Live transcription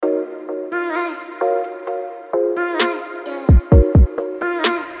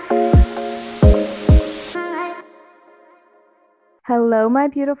Hello, my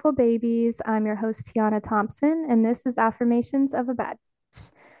beautiful babies. I'm your host, Tiana Thompson, and this is Affirmations of a Bad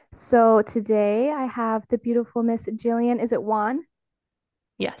Bitch. So today I have the beautiful Miss Jillian. Is it Waun?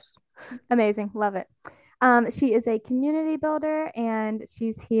 Yes. Amazing. Love it. She is a community builder and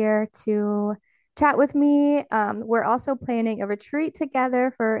she's here to chat with me. We're also planning a retreat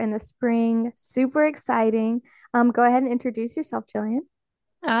together for in the spring. Super exciting. Go ahead and introduce yourself, Jillian.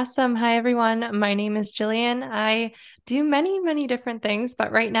 Awesome. Hi, everyone. My name is Jillian. I do many different things,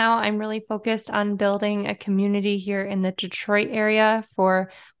 but right now I'm really focused on building a community here in the Detroit area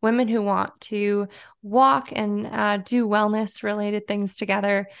for women who want to walk and do wellness related things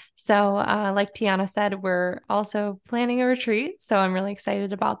together. So, like Tiana said, we're also planning a retreat. So I'm really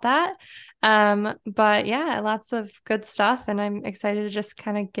excited about that. But yeah, lots of good stuff, and I'm excited to just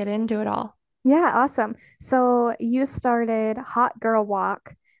kind of get into it all. Yeah, awesome. So you started Hot Girl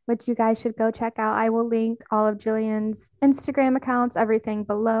Walk, which you guys should go check out. I will link all of Jillian's Instagram accounts, everything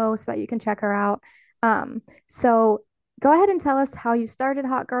below so that you can check her out. So go ahead and tell us how you started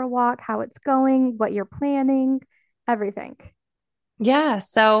Hot Girl Walk, how it's going, what you're planning, everything. Yeah,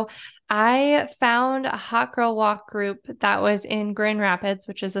 so I found a hot girl walk group that was in Grand Rapids,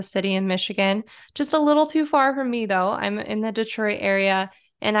 which is a city in Michigan. Just a little too far from me, though. I'm in the Detroit area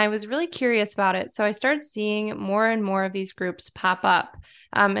and I was really curious about it. So I started seeing more and more of these groups pop up.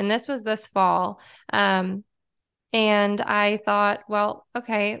 And this was this fall. Um, and I thought, well,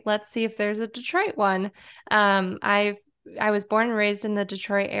 okay, let's see if there's a Detroit one. I was born and raised in the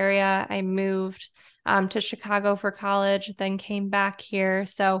Detroit area. I moved to Chicago for college, then came back here.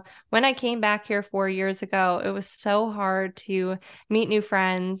 So when I came back here 4 years ago, it was so hard to meet new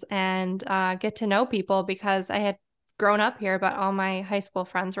friends and get to know people because I had grown up here, but all my high school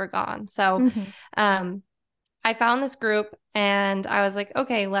friends were gone. So Hmm. um, I found this group and I was like,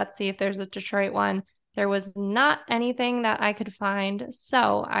 okay, let's see if there's a Detroit one. There was not anything that I could find.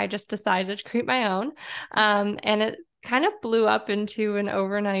 So I just decided to create my own. And it kind of blew up into an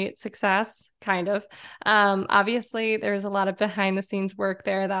overnight success, kind of. Obviously, there's a lot of behind the scenes work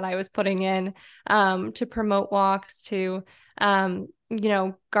there that I was putting in to promote walks, to,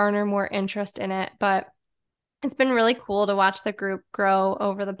 garner more interest in it. But it's been really cool to watch the group grow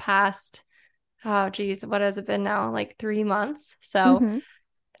over the past oh geez, what has it been now? Like 3 months. So Hmm.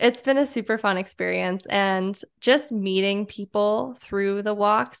 it's been a super fun experience. And just meeting people through the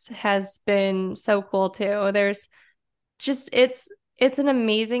walks has been so cool too. There's just it's an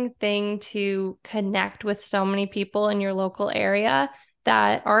amazing thing to connect with so many people in your local area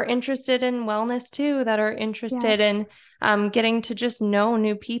that are interested in wellness too, that are interested in Yes. getting to just know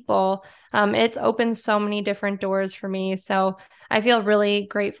new people. It's opened so many different doors for me. So I feel really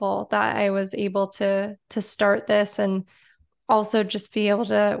grateful that I was able to start this and also just be able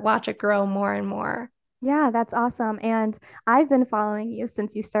to watch it grow more and more. Yeah, that's awesome. And I've been following you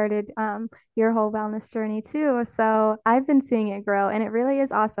since you started your whole wellness journey too. So I've been seeing it grow and it really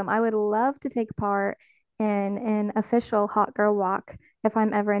is awesome. I would love to take part in an official hot girl walk if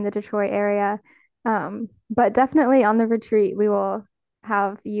I'm ever in the Detroit area. But definitely on the retreat, we will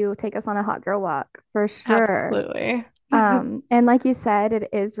have you take us on a hot girl walk for sure. Absolutely. And like you said, it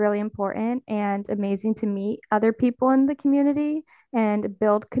is really important and amazing to meet other people in the community and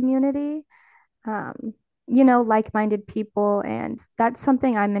build community um, like-minded people. And that's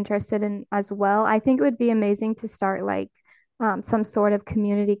something I'm interested in as well. I think it would be amazing to start like some sort of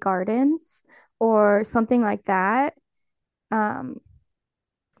community gardens or something like that. Um,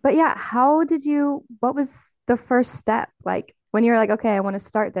 but yeah, what was the first step? Like when you were like, okay, I want to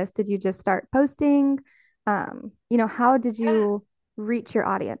start this, did you just start posting? How did Yeah. you reach your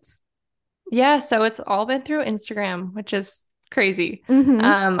audience? Yeah, so it's all been through Instagram, which is crazy.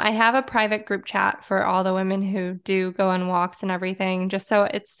 Mm-hmm. I have a private group chat for all the women who do go on walks and everything, just so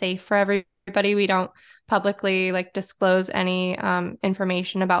it's safe for everybody. We don't publicly like disclose any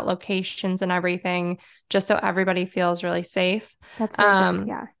information about locations and everything, just so everybody feels really safe. That's really good. Um,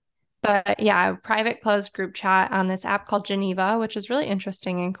 Yeah. but yeah, a private closed group chat on this app called Geneva, which is really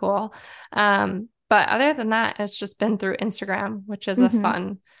interesting and cool. But other than that, it's just been through Instagram, which is a Mm-hmm.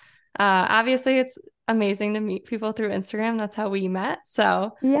 fun obviously, it's amazing to meet people through Instagram. That's how we met.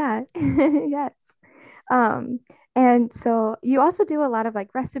 So, Yeah. Yes. Um, and so you also do a lot of like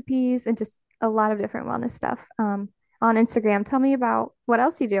recipes and just a lot of different wellness stuff on Instagram. Tell me about what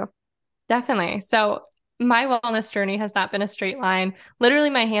else you do. definitely. So, my wellness journey has not been a straight line.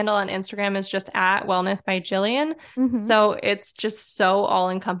 Literally, my handle on Instagram is just at wellness by Jillian. Hmm. So, it's just so all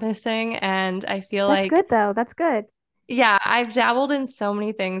encompassing. And I feel That's like, good though. That's good. yeah, I've dabbled in so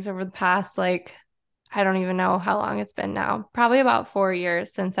many things over the past, like, I don't even know how long it's been now. Probably about 4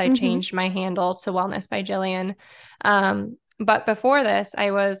 years since I Hmm. changed my handle to Wellness by Jillian. Um, but before this,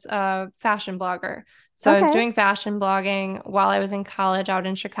 I was a fashion blogger. So I was Okay. doing fashion blogging while I was in college out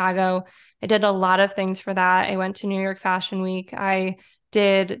in Chicago. I did a lot of things for that. I went to New York Fashion Week. I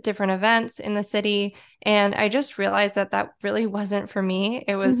did different events in the city, and I just realized that that really wasn't for me.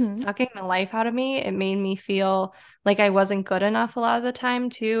 It was Mm-hmm. sucking the life out of me. It made me feel like I wasn't good enough a lot of the time,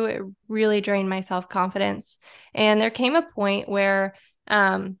 too. It really drained my self-confidence. And there came a point where,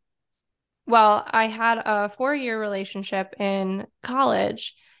 well, I had a 4 year relationship in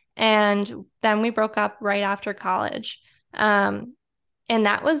college, and then we broke up right after college. Um, and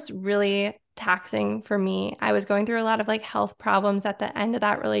that was really taxing for me. I was going through a lot of like health problems at the end of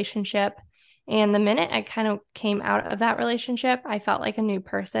that relationship. And the minute I kind of came out of that relationship, I felt like a new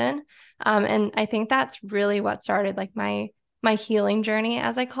person. And I think that's really what started like my healing journey,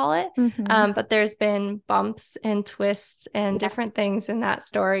 as I call it. Mm-hmm. But there's been bumps and twists and different Yes. things in that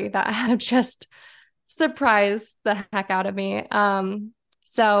story that have just surprised the heck out of me.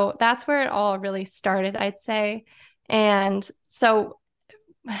 So that's where it all really started, I'd say. And so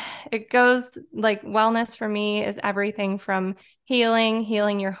it goes like wellness for me is everything from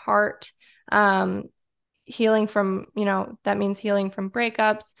healing your heart, um, healing from, that means healing from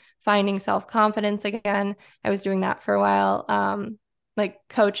breakups, finding self-confidence again. I was doing that for a while, like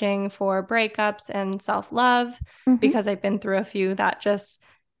coaching for breakups and self-love Mm-hmm. because I've been through a few that just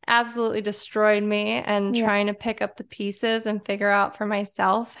absolutely destroyed me and Yeah. trying to pick up the pieces and figure out for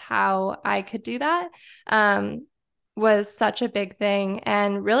myself how I could do that. Was such a big thing.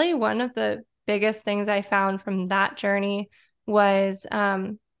 And really, one of the biggest things I found from that journey was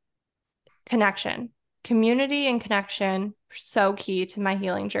connection. Community and connection are so key to my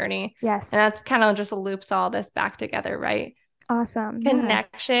healing journey. And Yes. that's kind of just loops all this back together, right? Awesome. Yeah.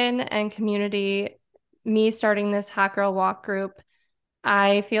 Connection and community, me starting this Hot Girl Walk group,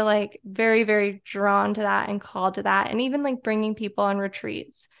 I feel like very, very drawn to that and called to that. And even like bringing people on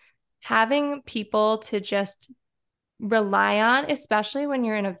retreats, having people to just rely on, especially when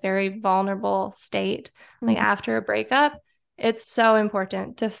you're in a very vulnerable state, like Mm-hmm. after a breakup. It's so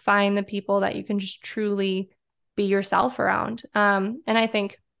important to find the people that you can just truly be yourself around. And I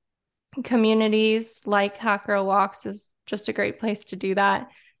think communities like Hot Girl Walks is just a great place to do that.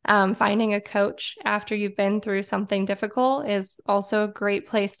 Finding a coach after you've been through something difficult is also a great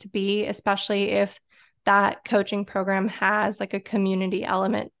place to be, especially if that coaching program has like a community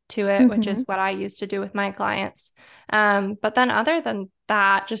element to it, which Mm-hmm. is what I used to do with my clients. But then, other than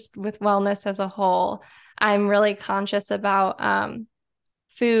that, just with wellness as a whole, I'm really conscious about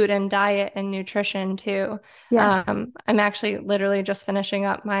food and diet and nutrition too. Yes. I'm actually literally just finishing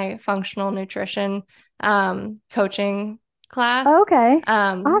up my functional nutrition coaching class. Okay.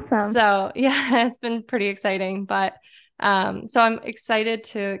 Awesome. So yeah, it's been pretty exciting, but so I'm excited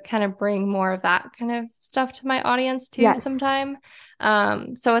to kind of bring more of that kind of stuff to my audience too Yes. sometime.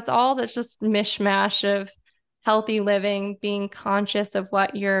 So it's all that's just mishmash of healthy living, being conscious of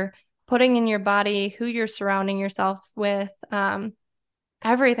what you're putting in your body, who you're surrounding yourself with,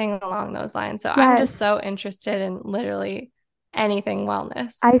 everything along those lines. So I'm just so Yes. interested in literally anything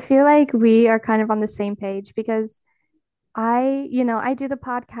wellness. I feel like we are kind of on the same page because I do the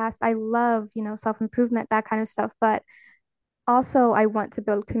podcast. I love, self-improvement, that kind of stuff, but also I want to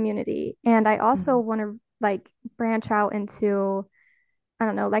build community and I also Mhm. want to like branch out into, I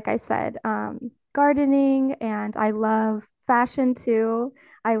don't know, like I said, gardening and I love fashion too.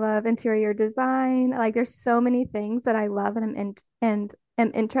 I love interior design. Like there's so many things that I love and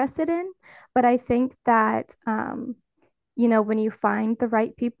am interested in. But I think that when you find the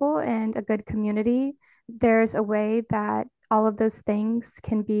right people and a good community, there's a way that all of those things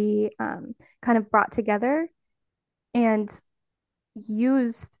can be kind of brought together and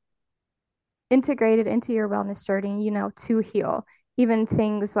used, integrated into your wellness journey, to heal. Even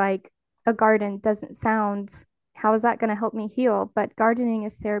things like a garden doesn't sound, how is that going to help me heal? But gardening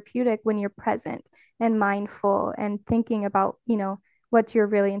is therapeutic when you're present and mindful and thinking about, what you're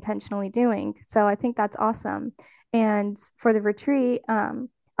really intentionally doing. So I think that's awesome. And for the retreat,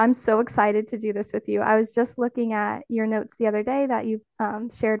 I'm so excited to do this with you. I was just looking at your notes the other day that you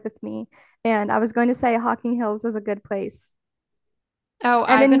shared with me, and I was going to say Hocking Hills was a good place. Oh,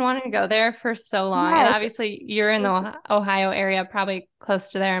 And I've been then, wanting to go there for so long. And yes, obviously you're in the it's Ohio area, probably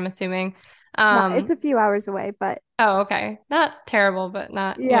close to there, I'm assuming. no, it's Um, a few hours away, but oh, okay. Not terrible, but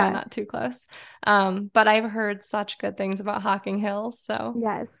not, yeah, not too close. But I've heard such good things about Hocking Hills, so.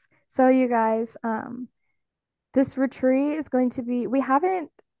 yes. So you guys, this retreat is going to be, we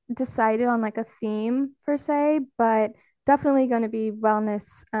haven't decided on like a theme per se, but definitely going to be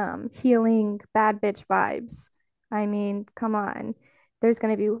wellness, healing, bad bitch vibes. I mean, come on. There's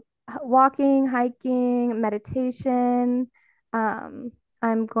going to be walking, hiking, meditation. Um,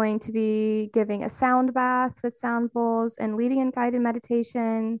 I'm going to be giving a sound bath with sound bowls and leading in guided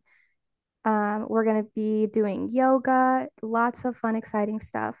meditation. We're going to be doing yoga, lots of fun, exciting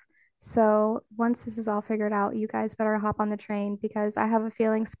stuff. So once this is all figured out, you guys better hop on the train because I have a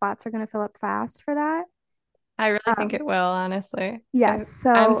feeling spots are going to fill up fast for that. I really think Um, it will, honestly. yes.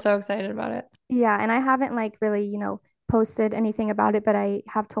 I'm So so excited about it. yeah, and I haven't like really, posted anything about it, but I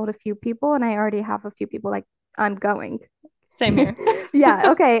have told a few people and I already have a few people like I'm going. Same here.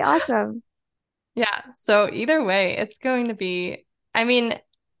 Yeah, okay, awesome. Yeah. So either way, it's going to be, I mean,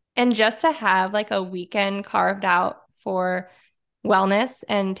 and just to have like a weekend carved out for wellness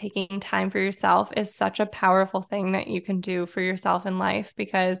and taking time for yourself is such a powerful thing that you can do for yourself in life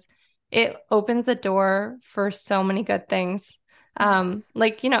because it opens the door for so many good things. Yes.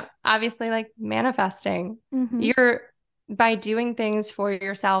 Like, obviously like manifesting. Mm-hmm. You're by doing things for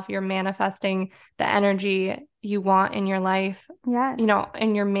yourself, you're manifesting the energy you want in your life, Yes.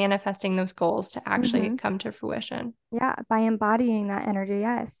 and you're manifesting those goals to actually Mm-hmm. come to fruition. Yeah, by embodying that energy,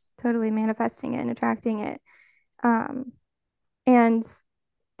 yes, totally manifesting it and attracting it. Um, and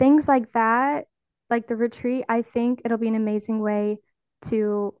things like that, like the retreat, I think it'll be an amazing way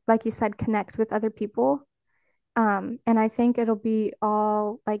to, like you said, connect with other people. And I think it'll be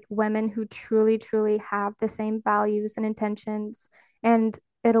all like women who truly, truly have the same values and intentions. And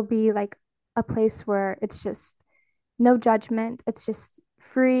it'll be like a place where it's just no judgment. It's just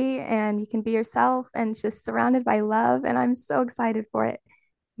free and you can be yourself and just surrounded by love. And I'm so excited for it.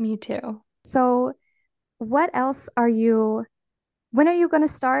 Me too. So, what else when are you going to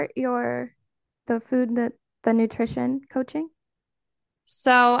start the food, the nutrition coaching?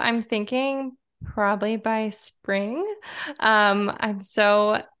 So I'm thinking probably by spring. I'm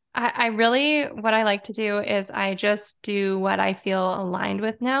so I really what I like to do is I just do what I feel aligned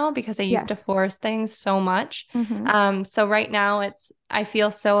with now because I used to Yes. force things so much. Mm-hmm. So right now I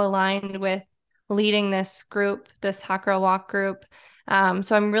feel so aligned with leading this group, this Hot Girl Walk group.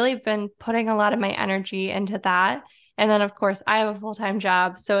 So I'm really been putting a lot of my energy into that. And then of course I have a full-time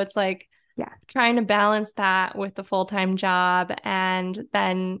job, so it's like Yeah. trying to balance that with the full-time job. And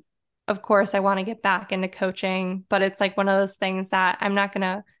then, of course, I want to get back into coaching, but it's like one of those things that I'm not going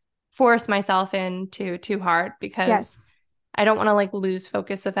to force myself into too hard because Yes. I don't want to like lose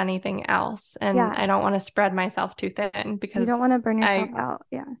focus of anything else. And I Yeah. don't want to spread myself too thin You don't because want to burn yourself I, out.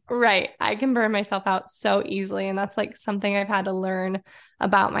 Yeah. right, I can burn myself out so easily. And that's like something I've had to learn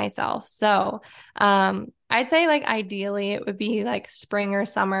about myself. So, I'd say like ideally it would be like spring or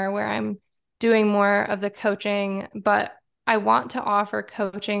summer where I'm doing more of the coaching, but I want to offer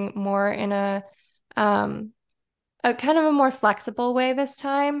coaching more in um, a kind of a more flexible way this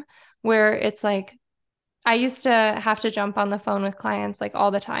time, where it's like I used to have to jump on the phone with clients like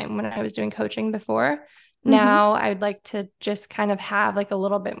all the time when I was doing coaching before. Mm-hmm. Now I'd like to just kind of have like a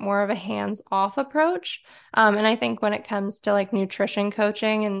little bit more of a hands-off approach. And I think when it comes to like nutrition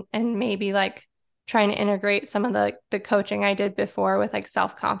coaching and maybe like trying to integrate some of the coaching I did before with like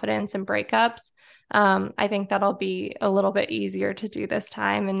self-confidence and breakups, I think that'll be a little bit easier to do this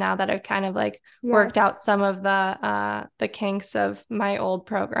time. And now that I've kind of like worked out Yes. some of the kinks of my old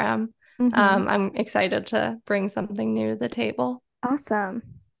program. Mm-hmm. I'm excited to bring something new to the table. Awesome.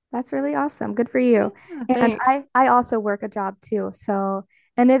 That's really awesome. Good for you. Yeah, And thanks. I also work a job too. So,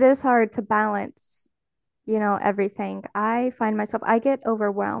 and it is hard to balance, everything. I find myself, I get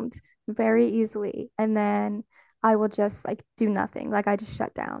overwhelmed very easily. And then I will just like do nothing. Like I just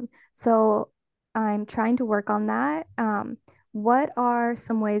shut down. So I'm trying to work on that. What are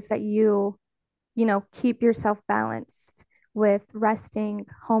some ways that keep yourself balanced with resting,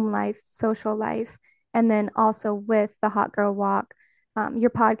 home life, social life, and then also with the Hot Girl Walk, your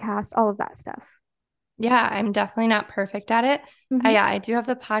podcast, all of that stuff. Yeah, I'm definitely not perfect at it. Hmm. Yeah, I do have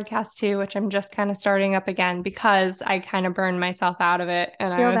the podcast too, which I'm just kind of starting up again because I kind of burned myself out of it.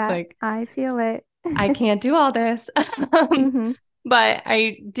 And I Feel was that. like, I feel it. I can't do all this. Um, Hmm. but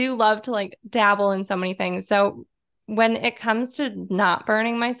I do love to like dabble in so many things. So when it comes to not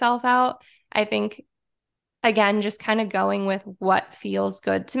burning myself out, I think again, just kind of going with what feels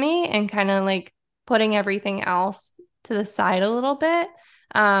good to me and kind of like putting everything else to the side a little bit.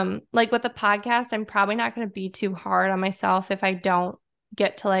 Like with the podcast, I'm probably not going to be too hard on myself if I don't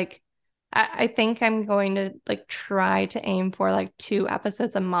get to like, I think I'm going to like try to aim for like 2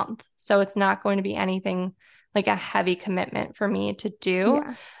 episodes a month. So it's not going to be anything like a heavy commitment for me to do.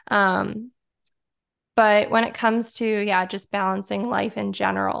 Yeah. Um, but when it comes to, yeah, just balancing life in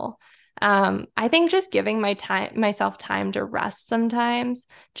general, I think just giving myself time to rest sometimes,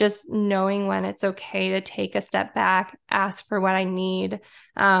 just knowing when it's okay to take a step back, ask for what I need,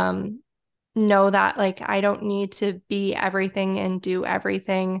 um, know that like I don't need to be everything and do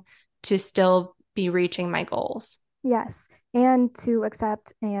everything to still be reaching my goals. Yes. And to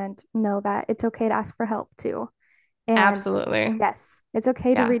accept and know that it's okay to ask for help too. And Absolutely. yes, it's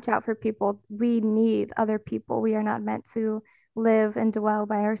okay to Yeah. reach out for people. We need other people. We are not meant to live and dwell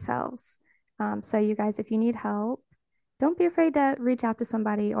by ourselves. So, you guys, if you need help, don't be afraid to reach out to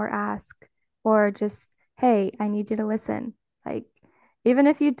somebody or ask, or just, hey, I need you to listen. Like, even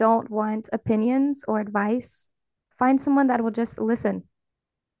if you don't want opinions or advice, find someone that will just listen.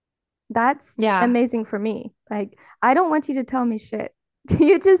 That's Yeah. amazing for me. Like, I don't want you to tell me shit.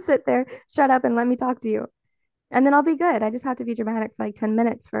 You just sit there, shut up, and let me talk to you. And then I'll be good. I just have to be dramatic for like 10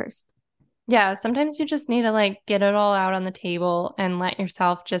 minutes first. Yeah. Sometimes you just need to like get it all out on the table and let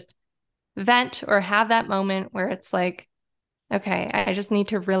yourself just vent or have that moment where it's like, okay, I just need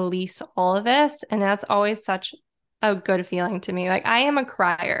to release all of this. And that's always such a good feeling to me. Like I am a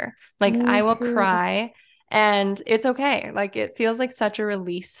crier. Like Me I will too. cry and it's okay. Like it feels like such a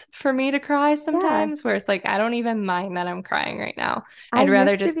release for me to cry Yeah. sometimes, where it's like I don't even mind that I'm crying right now. I I'd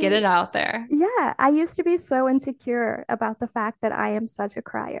rather used to just get it be, out there. yeah, I used to be so insecure about the fact that I am such a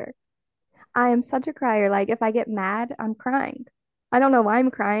crier. I am such a crier. Like if I get mad, I'm crying. I don't know why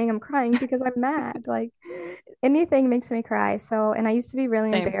I'm crying. I'm crying because I'm mad. Like anything makes me cry. So, and I used to be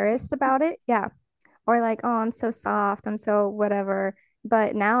really Same. embarrassed about it. Yeah. Or like, oh, I'm so soft. I'm so whatever.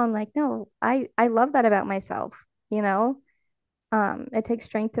 But now I'm like, no, I love that about myself, you know? It takes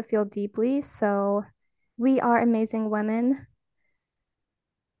strength to feel deeply. So we are amazing women.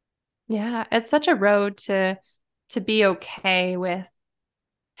 Yeah, it's such a road to be okay with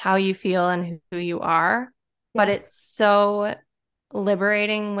how you feel and who you are, but it's Yes. so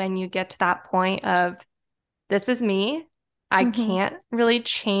liberating when you get to that point of this is me. I Mm-hmm. can't really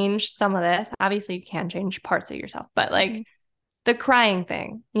change some of this. Obviously, you can change parts of yourself, but Mm-hmm. like the crying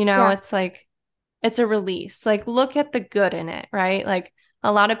thing, Yeah. it's like it's a release. Like look at the good in it, right? Like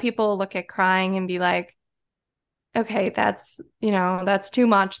a lot of people look at crying and be like, okay, that's too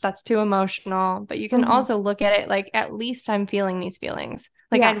much. That's too emotional. But you can Mm-hmm. also look at it like, at least I'm feeling these feelings.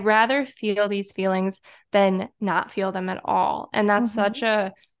 Like, Yeah. I'd rather feel these feelings than not feel them at all. And that's Mm-hmm. such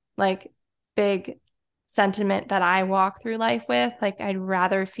a like big sentiment that I walk through life with. Like, I'd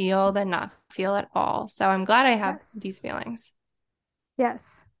rather feel than not feel at all. So I'm glad I have Yes. these feelings.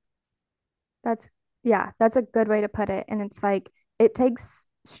 Yes. That's, yeah, that's a good way to put it. And it's like, it takes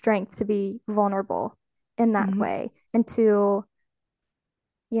strength to be vulnerable in that Mhm. way and to,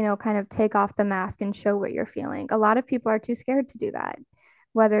 kind of take off the mask and show what you're feeling. A lot of people are too scared to do that,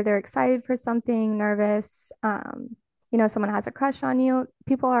 whether they're excited for something, nervous, someone has a crush on you.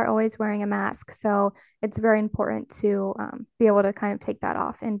 People are always wearing a mask. So it's very important to be able to kind of take that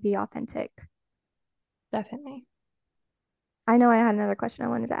off and be authentic. Definitely. I know I had another question I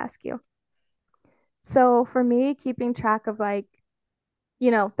wanted to ask you. So for me, keeping track of like,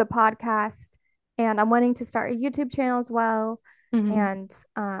 the podcast, and I'm wanting to start a YouTube channel as well, Mhm. and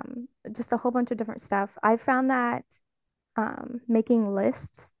just a whole bunch of different stuff. I found that making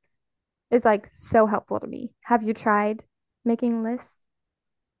lists is like so helpful to me. Have you tried making lists,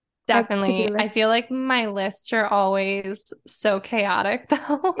 like to-do Definitely. I lists? feel like my lists are always so chaotic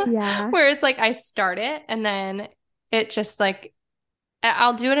though, Yeah. where it's like I start it and then it just like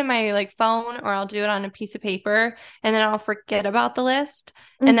I'll do it in my like phone or I'll do it on a piece of paper and then I'll forget about the list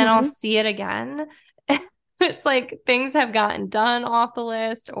and then I'll Mm-hmm. see it again. It's like things have gotten done off the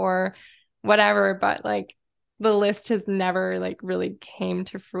list or whatever, but like the list has never like really came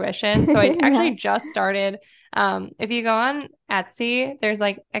to fruition. So I Yeah. actually just started if you go on Etsy, there's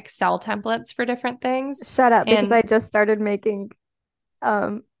like Excel templates for different things. Shut up, because And I just started making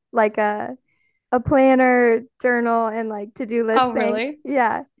um like a planner journal and like to-do oh, list thing. really?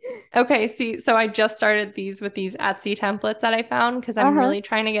 Yeah. Okay, see, so I just started these with these Etsy templates that I found because I'm Uh-huh. really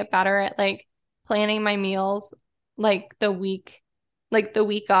trying to get better at like planning my meals like the week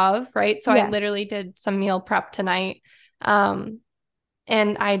of, right? So I Yes. literally did some meal prep tonight.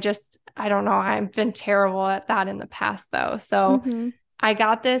 And I don't know, I've been terrible at that in the past though. So Mm-hmm. I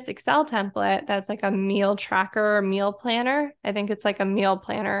got this Excel template that's like a meal tracker or meal planner. I think it's like a meal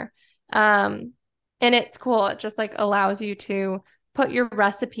planner. Um, and it's cool. It just like allows you to put your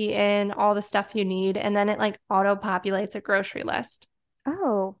recipe in, all the stuff you need, and then it like auto populates a grocery list.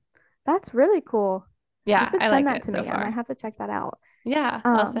 Oh, that's really cool. You Yeah, should I send like that it to so me. I might far. have to check that out. Yeah,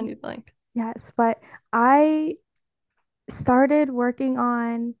 I'll send Um, you the link. yes, but I started working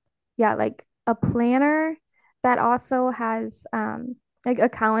on, yeah, like a planner that also has like a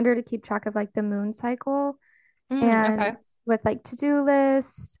calendar to keep track of like the moon cycle, Okay. and with like to-do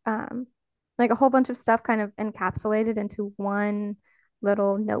lists, like a whole bunch of stuff kind of encapsulated into one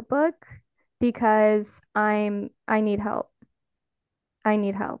little notebook. because I need help. I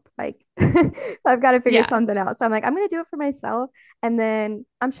need help. Like I've got to figure Yeah. something out. So I'm like, I'm gonna do it for myself, and then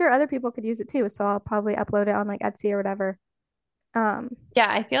I'm sure other people could use it too. So I'll probably upload it on like Etsy or whatever. Um, Yeah,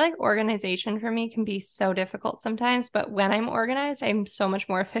 I feel like organization for me can be so difficult sometimes, but when I'm organized, I'm so much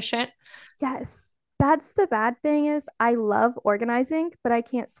more efficient. yes, that's the bad thing is I love organizing, but I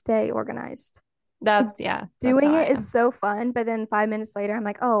can't stay organized. Like Yeah, that's how doing I it is am. so fun, but then 5 minutes later, I'm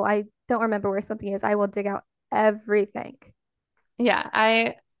like, oh, I don't remember where something is. I will dig out everything. Yeah,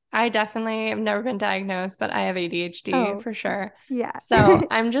 I definitely have never been diagnosed, but I have ADHD Oh, for sure. yeah. So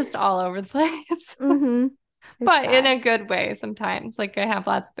I'm just all over the place, Mm-hmm. It's but in bad. a good way sometimes. Like I have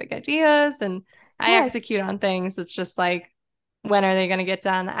lots of big ideas and I execute Yes, on things. It's just like, when are they going to get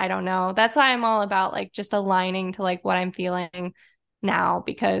done? I don't know. That's why I'm all about like just aligning to like what I'm feeling now,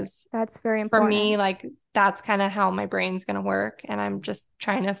 because that's very for me, important. like that's kind of how my brain's going to work. And I'm just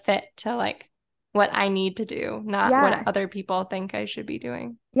trying to fit to like what I need to do, not what Yeah. other people think I should be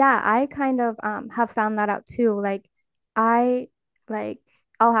doing. Yeah, I kind of have found that out too. I like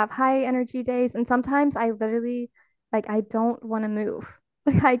I'll have high energy days and sometimes I literally I don't want to move.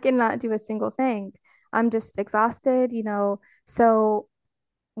 Like I cannot do a single thing. I'm just exhausted, you know. So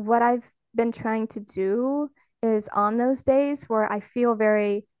what I've been trying to do is on those days where I feel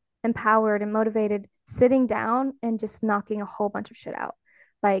very empowered and motivated, sitting down and just knocking a whole bunch of shit out.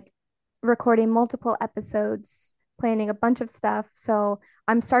 Like recording multiple episodes, planning a bunch of stuff. So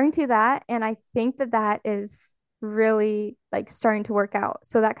I'm starting to do that. And I think that that is really like starting to work out.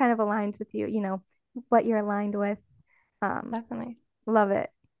 So that kind of aligns with you, you know, what you're aligned with. Um, Definitely. love it.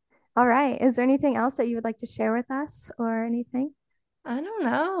 All right. Is there anything else that you would like to share with us or anything? I don't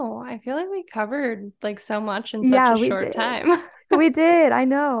know. I feel like we covered like so much in such Yeah, a we short did. time. We did. I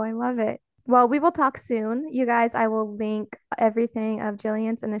know. I love it. Well, we will talk soon. You guys, I will link everything of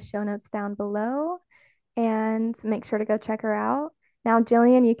Jillian's in the show notes down below and make sure to go check her out. Now,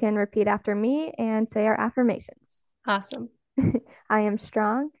 Jillian, you can repeat after me and say our affirmations. Awesome. I am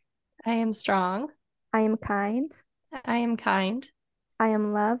strong. I am strong. I am kind. I am kind. I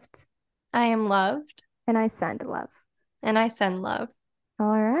am loved. I am loved. And I send love. And I send love.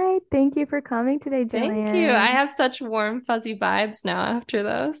 All right. Thank you for coming today, Thank you. I Jillian. have such warm, fuzzy vibes now after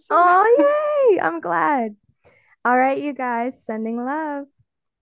those. Oh, yay. I'm glad. All right, you guys, sending love.